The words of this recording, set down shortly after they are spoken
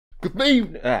Good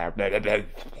evening,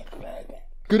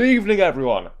 good evening,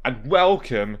 everyone, and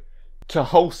welcome to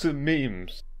Wholesome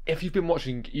Memes. If you've been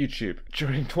watching YouTube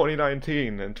during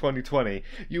 2019 and 2020,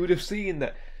 you would have seen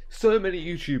that so many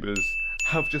YouTubers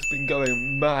have just been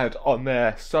going mad on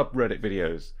their subreddit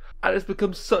videos, and it's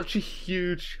become such a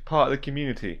huge part of the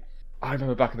community. I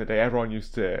remember back in the day, everyone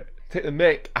used to take the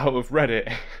mick out of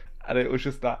Reddit, and it was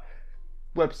just that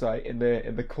website in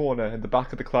the corner in the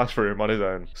back of the classroom on his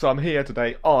own. So I'm here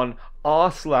today on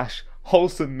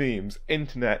r/wholesomememes,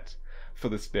 internet for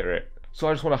the spirit. So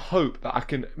I just want to hope that I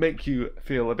can make you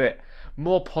feel a bit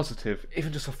more positive,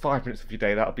 even just for 5 minutes of your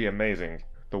day. That would be amazing.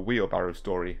 The wheelbarrow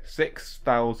story,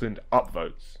 6,000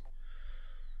 upvotes.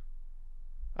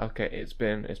 Okay, it's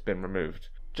been removed.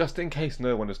 Just in case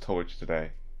no one has told you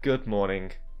today, good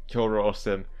morning, you're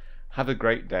awesome, have a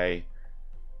great day,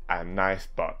 and nice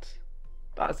butt.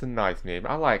 That's a nice meme.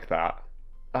 I like that.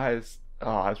 That's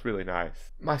really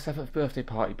nice. My 7th birthday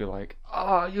party would be like,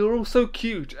 you're all so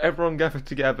cute. Everyone gathered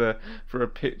together for a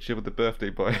picture with the birthday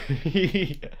boy.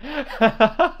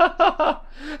 Oh,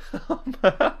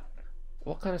 man.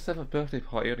 What kind of 7th birthday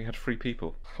party only had 3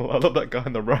 people? Well, I love that guy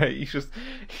on the right. He's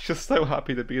just so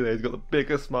happy to be there. He's got the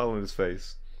biggest smile on his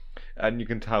face. And you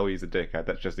can tell he's a dickhead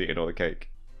that's just eating all the cake.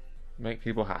 Make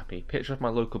people happy. Picture of my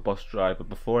local bus driver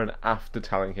before and after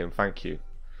telling him thank you.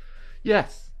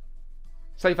 Yes,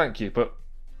 say thank you, but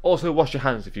also wash your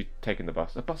hands if you're taking the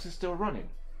bus. The bus is still running.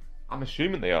 I'm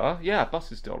assuming they are. Yeah,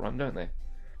 buses still run, don't they?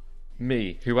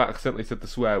 Me, who accidentally said the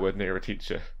swear word near a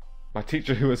teacher. My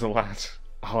teacher who was a lad.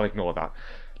 I'll ignore that.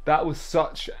 That was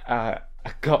such a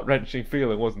gut-wrenching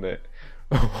feeling, wasn't it?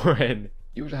 When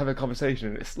you would have a conversation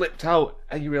and it slipped out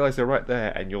and you realise they're right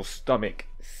there and your stomach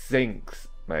sinks.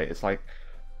 Mate, it's like,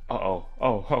 oh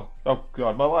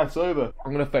god, my life's over.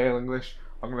 I'm gonna fail English.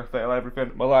 I'm gonna fail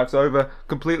everything. My life's over,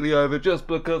 completely over, just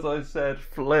because I said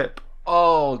flip.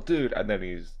 Oh, dude, and then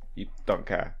you don't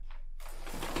care.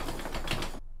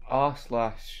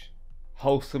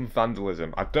 r/wholesome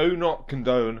vandalism. I do not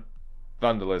condone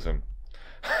vandalism.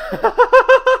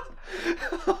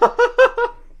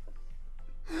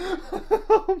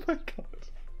 Oh my god.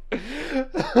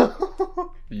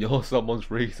 You're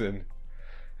someone's reason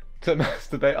to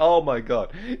masturbate. Oh my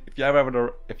god. If you're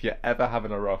ever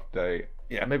having a rough day,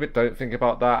 yeah, maybe don't think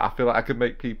about that. I feel like I could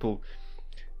make people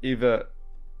either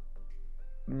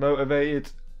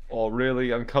motivated or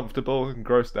really uncomfortable and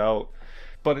grossed out.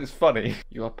 But it's funny.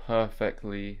 You are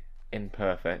perfectly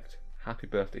imperfect. Happy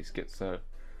birthday, Schizo.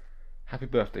 Happy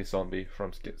birthday, Zombie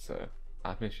from Schizo.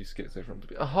 I miss you, Schizo from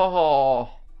the...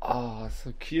 Oh,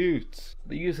 so cute.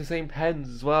 They use the same pens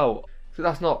as well. So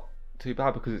that's not too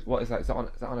bad because it's, what is that? Is that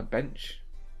on a bench?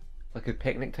 Like a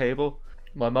picnic table?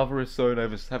 My mother has sewn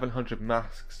over 700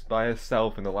 masks by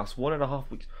herself in the last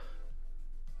 1.5 weeks.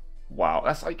 Wow,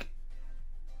 that's like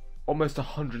almost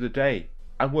 100 a day.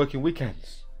 And working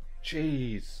weekends.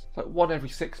 Jeez. It's like 1 every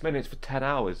 6 minutes for 10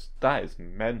 hours. That is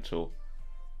mental.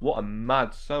 What a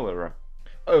mad sewer.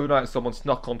 Overnight someone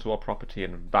snuck onto our property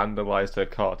and vandalised her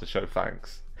car to show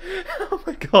thanks. Oh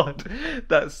my god,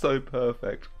 that's so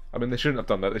perfect. I mean, they shouldn't have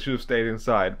done that, they should have stayed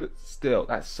inside, but still,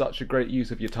 that's such a great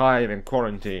use of your time in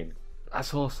quarantine.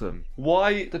 That's awesome.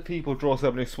 Why do people draw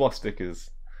so many swastikas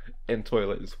in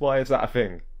toilets? Why is that a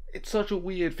thing? It's such a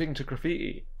weird thing to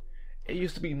graffiti. It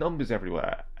used to be numbers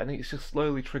everywhere, and it's just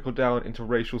slowly trickled down into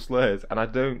racial slurs, and I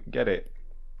don't get it.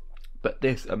 But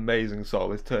this amazing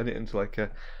soul has turned it into like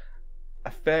a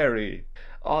fairy.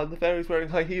 Oh, and the fairy's wearing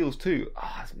high heels too.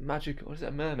 It's magical. What is it,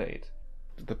 a mermaid?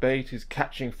 The bait is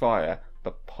catching fire.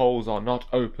 The polls are not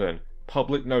open.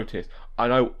 Public notice. I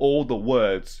know all the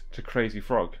words to Crazy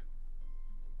Frog.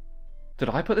 Did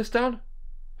I put this down?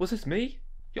 Was this me?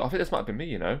 Yeah, I think this might have been me,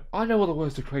 you know. I know all the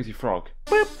words to Crazy Frog.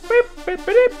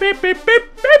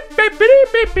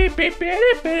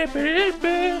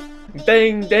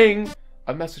 Ding, ding.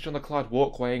 A message on the Clyde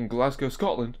Walkway in Glasgow,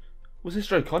 Scotland. Was this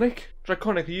Draconic?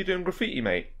 Draconic, are you doing graffiti,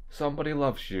 mate? Somebody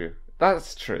loves you.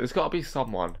 That's true, there's got to be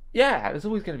someone. Yeah, there's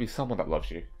always going to be someone that loves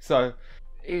you. So,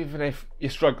 even if you're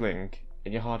struggling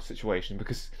in your hard situation,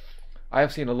 because I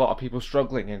have seen a lot of people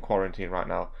struggling in quarantine right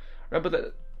now, remember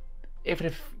that even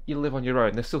if you live on your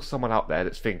own, there's still someone out there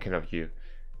that's thinking of you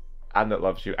and that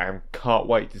loves you and can't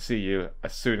wait to see you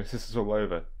as soon as this is all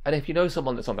over. And if you know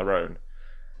someone that's on their own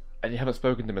and you haven't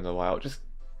spoken to them in a while, just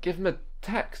give them a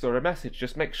text or a message.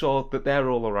 Just make sure that they're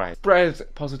all alright. Spread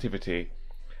positivity.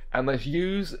 And let's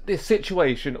use this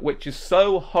situation, which is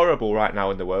so horrible right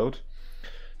now in the world,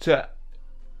 to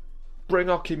bring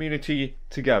our community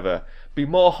together. Be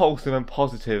more wholesome and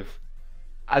positive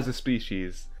as a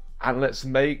species. And let's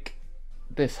make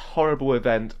this horrible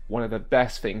event one of the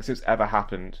best things that's ever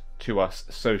happened to us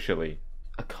socially.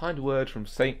 A kind word from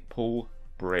St. Paul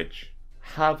Bridge.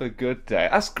 Have a good day.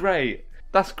 That's great.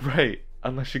 That's great.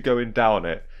 Unless you're going down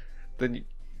it. Then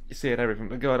you see it everything.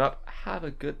 But going up, have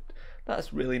a good...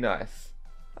 That's really nice.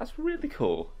 That's really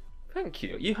cool. Thank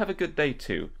you. You have a good day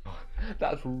too.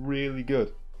 That's really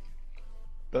good.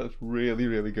 That's really,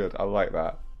 really good. I like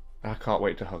that. I can't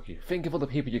wait to hug you. Think of all the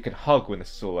people you can hug when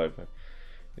this is all over.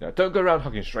 You know, don't go around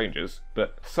hugging strangers,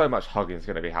 but so much hugging is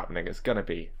going to be happening. It's going to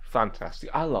be fantastic.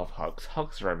 I love hugs.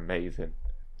 Hugs are amazing.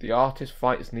 The artist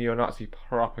fights neo-Nazi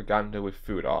propaganda with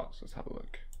food arts. Let's have a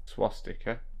look.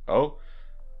 Swastika. Oh.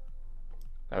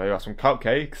 There we got some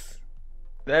cupcakes.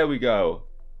 There we go.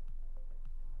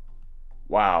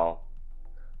 Wow.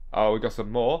 Oh, we got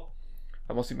some more.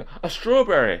 And what's it? A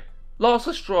strawberry. Lots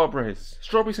of strawberries.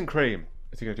 Strawberries and cream.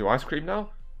 Is he going to do ice cream now?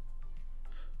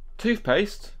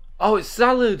 Toothpaste. Oh, it's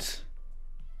salad.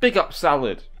 Big up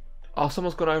salad. Oh,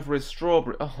 someone's gone over his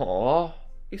strawberry. Oh,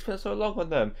 he spent so long on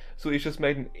them. So he's just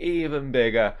made an even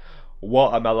bigger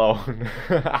watermelon.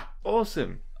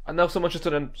 Awesome. And now someone's just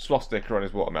done a swastika on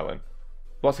his watermelon.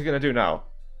 What's he going to do now?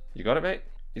 You got it, mate?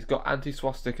 He's got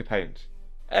anti-swastika paint.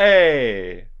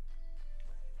 Hey!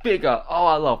 Bigger. Oh,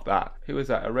 I love that. Who is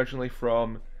that? Originally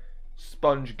from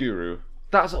Sponge Guru.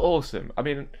 That's awesome. I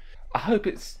mean, I hope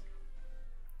it's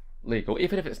legal.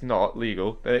 Even if it's not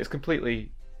legal, then it's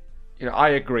completely... You know, I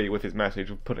agree with his message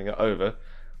of putting it over.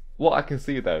 What I can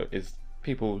see, though, is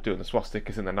people doing the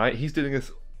swastikas in the night. He's doing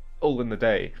this all in the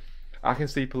day. I can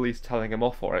see police telling him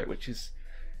off for it, which is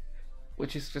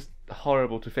just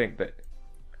horrible to think that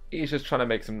he's just trying to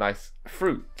make some nice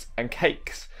fruit and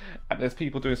cakes, and there's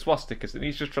people doing swastikas, and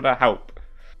he's just trying to help.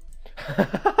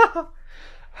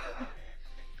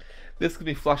 This could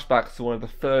be flashbacks to one of the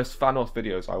first Thanos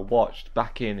videos I watched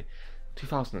back in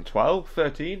 2012,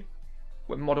 13,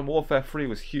 when Modern Warfare 3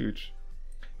 was huge.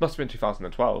 Must have been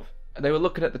 2012. And they were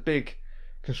looking at the big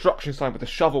construction sign with the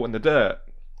shovel in the dirt,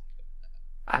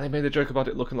 and they made a joke about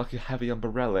it looking like a heavy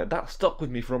umbrella. That stuck with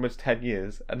me for almost 10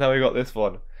 years, and now we got this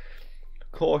one.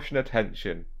 Caution,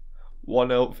 attention.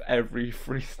 One of every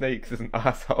 3 snakes is an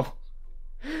asshole.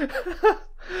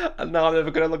 And now I'm never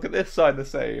going to look at this sign the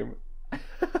same.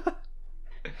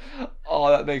 Oh,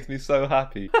 that makes me so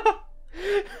happy.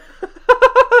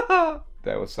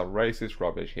 There was some racist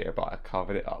rubbish here, but I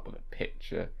covered it up with a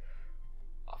picture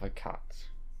of a cat.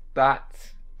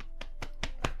 That...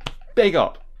 Big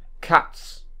up!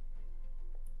 Cats.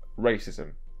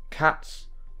 Racism. Cats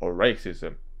or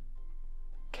racism.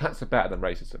 Cats are better than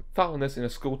racism. Found this in a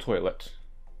school toilet.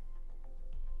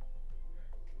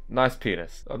 Nice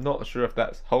penis. I'm not sure if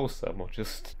that's wholesome or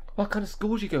just... What kind of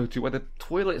school do you go to where the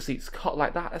toilet seat's cut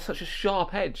like that? That's such a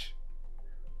sharp edge.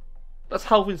 That's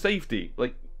health and safety.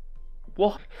 Like,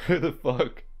 what? Who the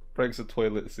fuck breaks a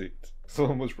toilet seat?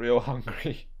 Someone was real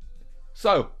hungry.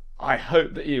 So, I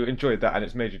hope that you enjoyed that and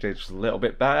it's made your day just a little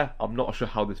bit better. I'm not sure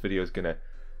how this video is gonna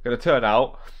turn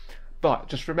out. But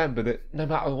just remember that no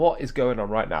matter what is going on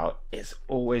right now, it's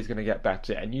always going to get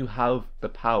better, and you have the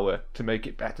power to make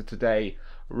it better today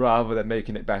rather than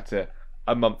making it better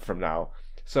a month from now.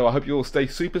 So I hope you all stay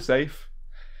super safe,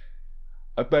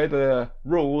 obey the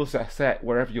rules that are set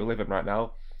wherever you're living right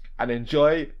now, and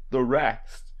enjoy the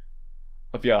rest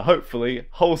of your hopefully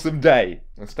wholesome day,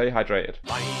 and stay hydrated.